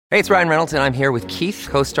Hey, it's Ryan Reynolds, and I'm here with Keith,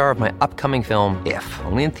 co-star of my upcoming film, If,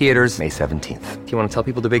 only in theaters May 17th. Do you want to tell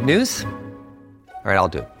people the big news? All right, I'll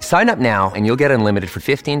do it. Sign up now and you'll get unlimited for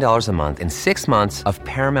 $15 a month and 6 months of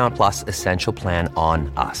Paramount Plus Essential Plan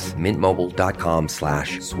on us.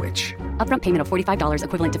 MintMobile.com/switch. Upfront payment of $45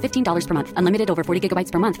 equivalent to $15 per month. Unlimited over 40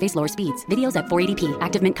 gigabytes per month. Face lower speeds. Videos at 480p.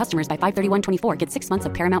 Active Mint customers by 531.24 get 6 months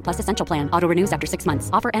of Paramount Plus Essential Plan. Auto renews after 6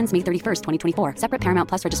 months. Offer ends May 31st, 2024. Separate Paramount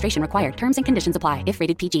Plus registration required. Terms and conditions apply if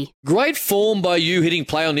rated PG. Great form by you hitting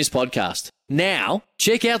play on this podcast. Now,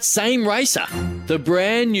 check out Same Racer, the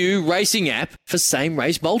brand new racing app for same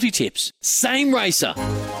race multi-tips. Same Racer.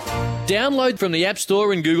 Download from the App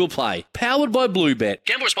Store and Google Play. Powered by Bluebet.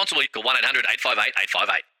 Gamble responsibly. Call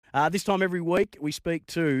 1-800-858-858. This time every week, we speak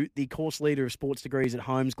to the course leader of sports degrees at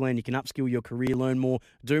Holmes Glen. You can upskill your career, learn more,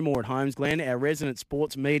 do more at Holmes Glen. Our resident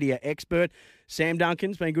sports media expert, Sam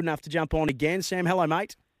Duncan's been good enough to jump on again. Sam, hello,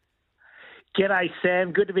 mate. G'day,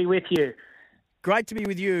 Sam. Good to be with you. Great to be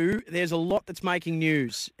with you. There's a lot that's making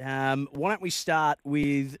news. Why don't we start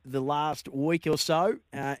with the last week or so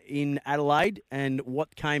in Adelaide and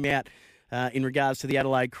what came out in regards to the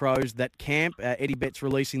Adelaide Crows, that camp, Eddie Betts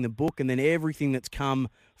releasing the book, and then everything that's come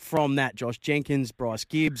from that. Josh Jenkins, Bryce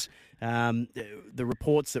Gibbs, the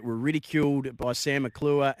reports that were ridiculed by Sam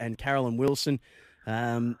McClure and Carolyn Wilson.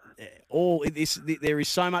 There is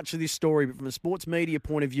so much of this story, but from a sports media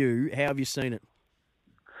point of view, how have you seen it?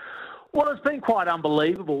 Well, it's been quite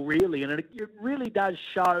unbelievable, really, and it really does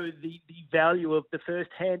show the value of the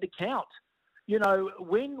first-hand account. You know,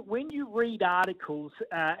 when you read articles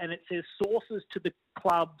and it says sources to the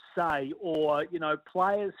club say, or, you know,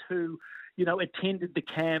 players who, you know, attended the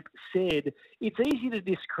camp said, it's easy to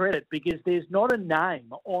discredit because there's not a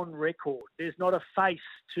name on record. There's not a face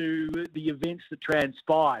to the events that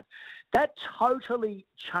transpired. That totally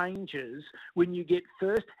changes when you get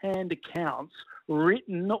first-hand accounts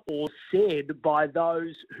written or said by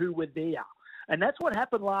those who were there. And that's what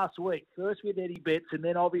happened last week, first with Eddie Betts and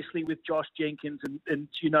then obviously with Josh Jenkins. And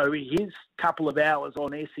you know, his couple of hours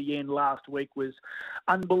on SEN last week was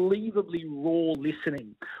unbelievably raw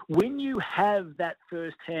listening. When you have that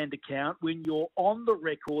first-hand account, when you're on the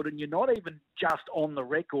record, and you're not even just on the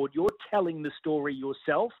record, you're telling the story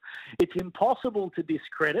yourself, it's impossible to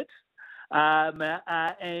discredit. And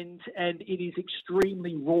it is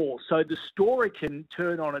extremely raw. So the story can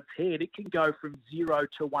turn on its head. It can go from 0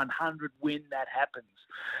 to 100 when that happens.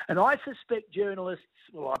 And I suspect journalists,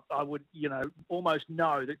 well, I would, you know, almost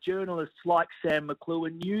know that journalists like Sam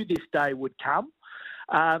McClure knew this day would come.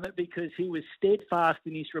 Because he was steadfast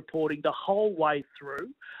in his reporting the whole way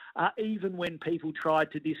through, even when people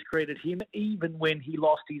tried to discredit him, even when he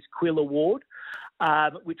lost his Quill Award,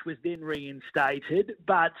 which was then reinstated.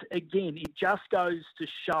 But again, it just goes to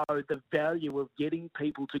show the value of getting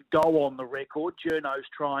people to go on the record. Journos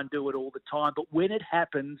try and do it all the time, but when it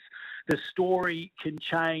happens, the story can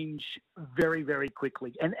change very, very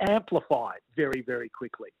quickly and amplify very, very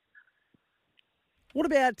quickly. What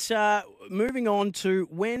about moving on to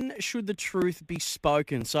when should the truth be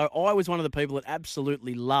spoken? So I was one of the people that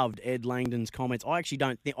absolutely loved Ed Langdon's comments. I actually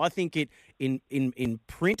don't think, I think it in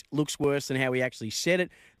print looks worse than how he actually said it.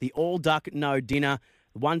 The all duck, no dinner,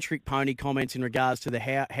 one-trick pony comments in regards to the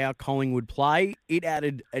how Collingwood play. It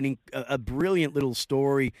added a brilliant little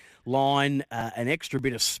story line, an extra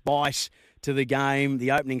bit of spice to the game,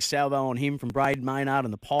 the opening salvo on him from Braden Maynard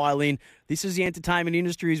and the pile-in. This is the entertainment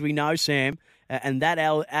industry, as we know, Sam, and that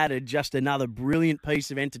added just another brilliant piece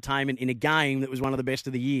of entertainment in a game that was one of the best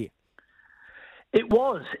of the year. It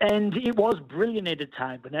was, and it was brilliant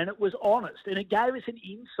entertainment, and it was honest, and it gave us an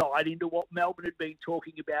insight into what Melbourne had been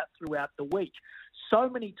talking about throughout the week. So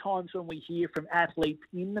many times when we hear from athletes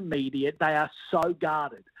in the media, they are so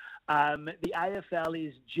guarded. The AFL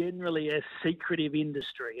is generally a secretive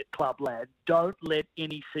industry at Clubland. Don't let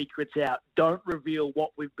any secrets out. Don't reveal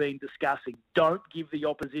what we've been discussing. Don't give the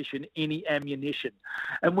opposition any ammunition.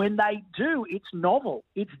 And when they do, it's novel,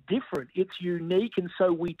 it's different, it's unique, and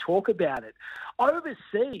so we talk about it.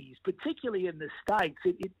 Overseas, particularly in the States,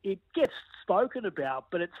 it gets spoken about,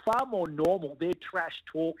 but it's far more normal. They're trash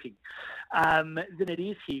talking than it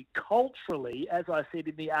is here. Culturally, as I said,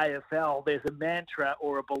 in the AFL, there's a mantra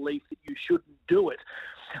or a belief that you shouldn't do it.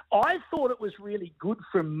 I thought it was really good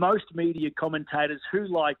from most media commentators who,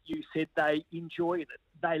 like you, said they enjoyed it.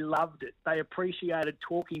 They loved it. They appreciated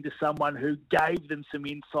talking to someone who gave them some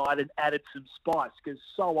insight and added some spice, because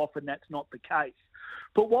so often that's not the case.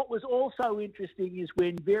 But what was also interesting is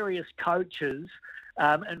when various coaches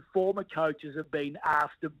and former coaches have been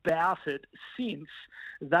asked about it since,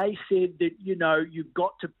 they said that, you've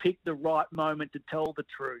got to pick the right moment to tell the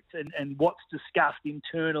truth, and what's discussed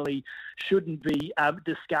internally shouldn't be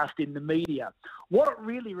discussed in the media. What it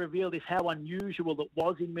really revealed is how unusual it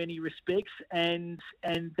was in many respects, and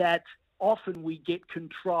that often we get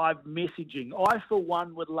contrived messaging. I, for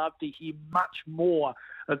one, would love to hear much more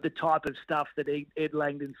of the type of stuff that Ed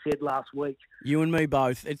Langdon said last week. You and me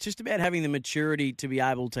both. It's just about having the maturity to be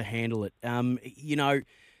able to handle it.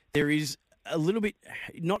 There is a little bit,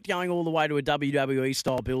 not going all the way to a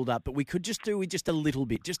WWE-style build-up, but we could just do with just a little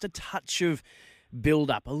bit, just a touch of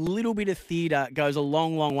build-up. A little bit of theatre goes a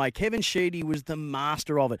long, long way. Kevin Sheedy was the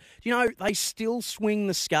master of it. They still swing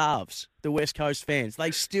the scarves, the West Coast fans.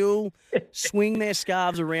 They still swing their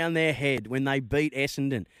scarves around their head when they beat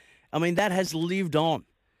Essendon. I mean, that has lived on.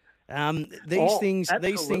 These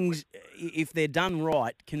things, if they're done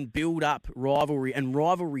right, can build up rivalry, and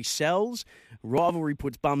rivalry sells. Rivalry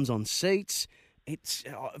puts bums on seats. It's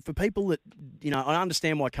for people that I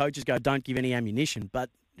understand why coaches go, don't give any ammunition, but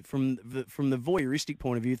from the voyeuristic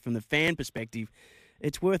point of view, from the fan perspective,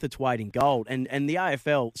 it's worth its weight in gold. And the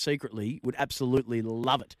AFL secretly would absolutely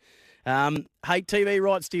love it. Hey, TV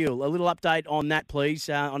rights deal, a little update on that, please.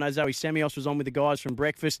 I know Zoe Semios was on with the guys from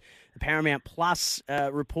breakfast. The Paramount Plus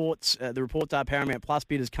reports are Paramount Plus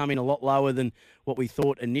bid has come in a lot lower than what we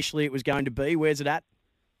thought initially it was going to be. Where's it at?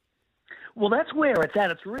 Well, that's where it's at.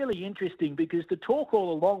 It's really interesting because the talk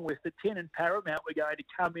all along was that Ten and Paramount were going to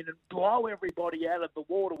come in and blow everybody out of the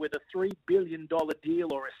water with a $3 billion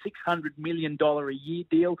deal or a $600 million a year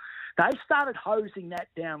deal. They started hosing that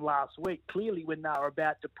down last week, clearly when they were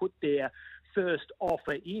about to put their first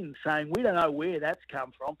offer in, saying, we don't know where that's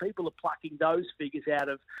come from. People are plucking those figures out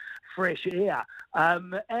of fresh air.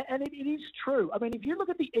 And it is true. I mean, if you look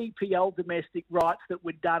at the EPL domestic rights that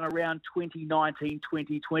were done around 2019,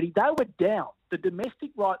 2020, they were down. The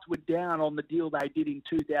domestic rights were down on the deal they did in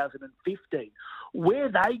 2015. Where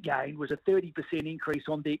they gained was a 30% increase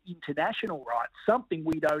on their international rights, something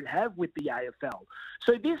we don't have with the AFL.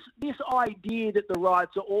 So this idea that the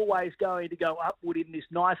rights are always going to go upward in this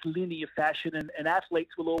nice linear fashion and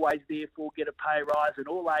athletes will always therefore get a pay rise and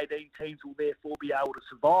all 18 teams will therefore be able to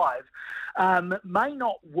survive may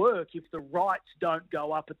not work if the rights don't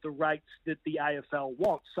go up at the rates that the AFL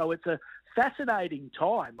wants. So it's a fascinating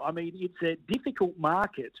time. I mean, it's a difficult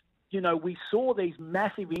market. We saw these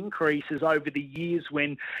massive increases over the years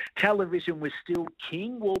when television was still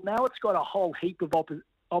king. Well, now it's got a whole heap of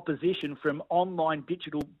opposition from online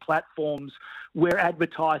digital platforms where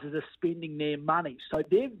advertisers are spending their money. So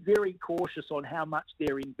they're very cautious on how much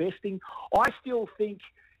they're investing. I still think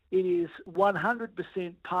it is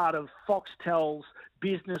 100% part of Foxtel's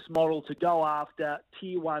business model to go after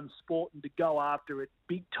Tier 1 sport and to go after it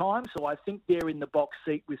big time. So I think they're in the box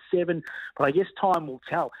seat with 7, but I guess time will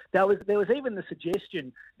tell. There was even the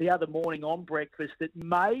suggestion the other morning on breakfast that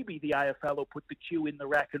maybe the AFL will put the cue in the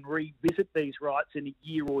rack and revisit these rights in a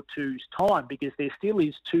year or two's time, because there still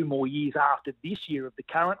is 2 more years after this year of the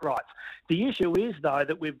current rights. The issue is, though,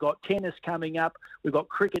 that we've got tennis coming up, we've got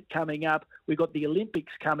cricket coming up, we've got the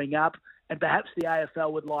Olympics coming up, and perhaps the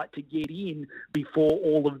AFL would like to get in before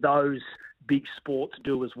all of those big sports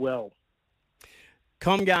do as well.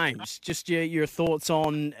 Com Games, just your thoughts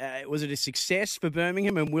on, was it a success for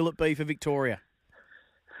Birmingham and will it be for Victoria?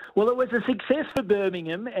 Well, it was a success for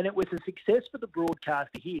Birmingham and it was a success for the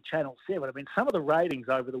broadcaster here, Channel 7. I mean, some of the ratings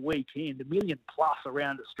over the weekend, 1 million plus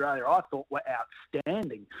around Australia, I thought were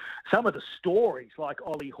outstanding. Some of the stories, like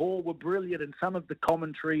Ollie Hall, were brilliant, and some of the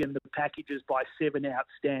commentary and the packages by 7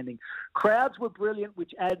 outstanding. Crowds were brilliant,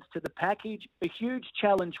 which adds to the package. A huge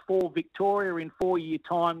challenge for Victoria in 4 years'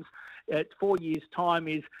 time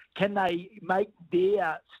is, can they make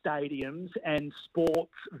their stadiums and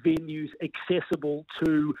sports venues accessible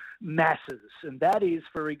to masses? And that is,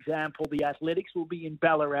 for example, the Athletics will be in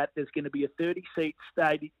Ballarat. There's going to be a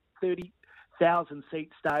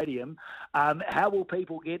 30,000-seat stadium. How will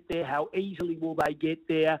people get there? How easily will they get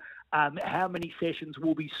there? How many sessions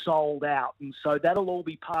will be sold out? And so that'll all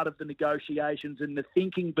be part of the negotiations and the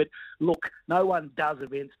thinking. But look, no one does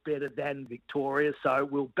events better than Victoria, so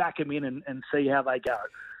we'll back them in and see how they go.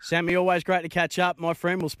 Sammy, always great to catch up, my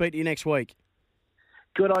friend. We'll speak to you next week.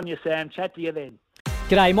 Good on you, Sam. Chat to you then.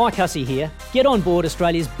 G'day, Mike Hussey here. Get on board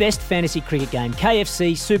Australia's best fantasy cricket game,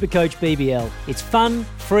 KFC Supercoach BBL. It's fun,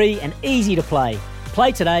 free and easy to play.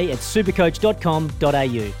 Play today at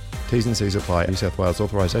supercoach.com.au. T's and C's apply. New South Wales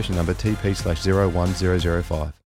authorisation number TP/01005.